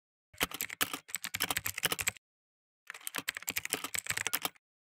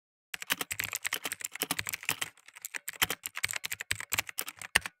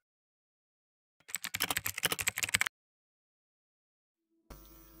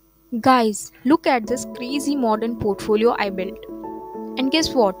Guys, look at this crazy modern portfolio I built. And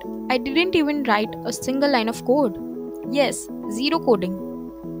guess what? I didn't even write a single line of code. Yes, zero coding.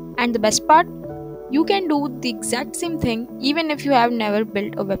 And the best part? You can do the exact same thing even if you have never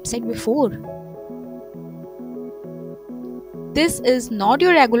built a website before. This is not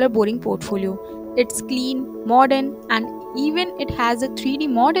your regular boring portfolio. It's clean, modern, and even it has a 3D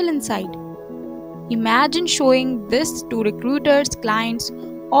model inside. Imagine showing this to recruiters, clients,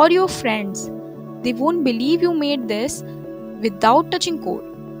 or your friends. They won't believe you made this without touching code.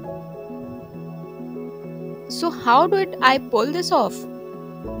 So, how did I pull this off?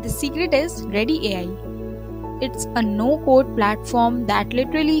 The secret is Readdy AI. It's a no-code platform that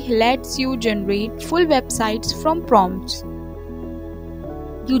literally lets you generate full websites from prompts.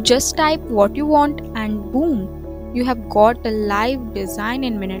 You just type what you want and boom, you have got a live design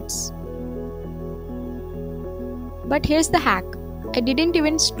in minutes. But here's the hack. I didn't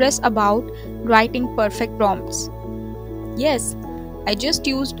even stress about writing perfect prompts. Yes, I just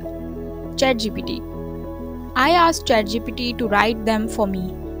used ChatGPT. I asked ChatGPT to write them for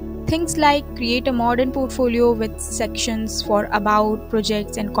me. Things like create a modern portfolio with sections for about,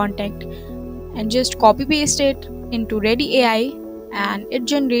 projects, and contact, and just copy paste it into Readdy AI and it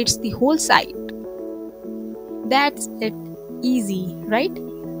generates the whole site. That's it. Easy, right?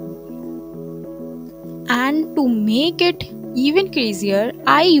 And to make it even crazier,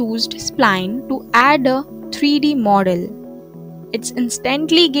 I used Spline to add a 3D model. It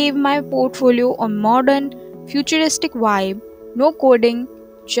instantly gave my portfolio a modern, futuristic vibe, no coding,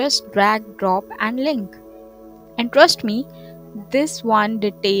 just drag, drop, and link. And trust me, this one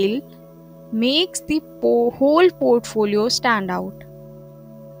detail makes the whole portfolio stand out.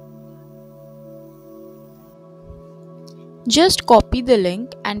 Just copy the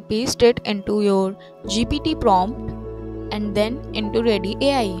link and paste it into your GPT prompt and then into Readdy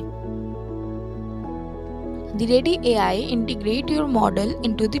AI. The Readdy AI integrate your model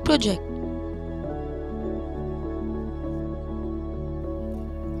into the project.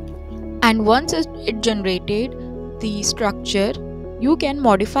 And once it generated the structure, you can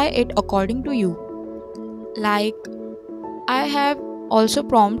modify it according to you. Like I have also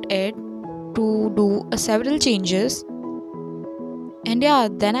prompted it to do several changes. And yeah,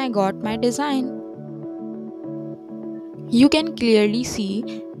 then I got my design. You can clearly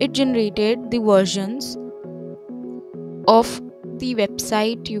see it generated the versions of the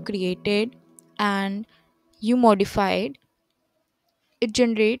website you created and you modified. It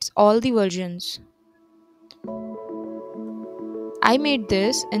generates all the versions. I made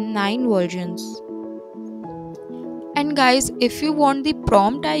this in 9 versions. And guys, if you want the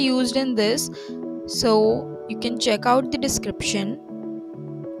prompt I used in this, so you can check out the description.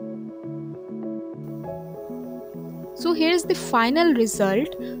 So here's the final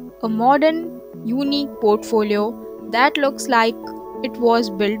result, a modern, unique portfolio that looks like it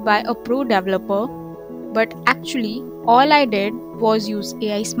was built by a pro developer, but actually all I did was use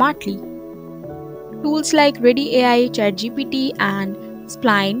AI smartly. Tools like Readdy AI, ChatGPT and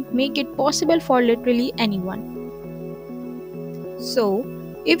Spline make it possible for literally anyone. So,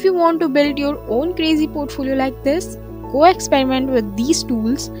 if you want to build your own crazy portfolio like this, go experiment with these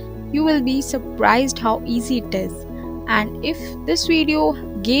tools. You will be surprised how easy it is. And if this video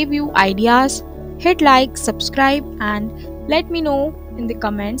gave you ideas, hit like, subscribe and let me know in the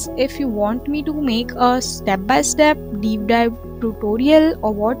comments if you want me to make a step-by-step deep dive tutorial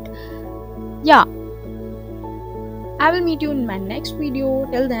or what. Yeah, I will meet you in my next video.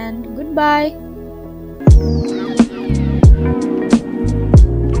 Till then, goodbye.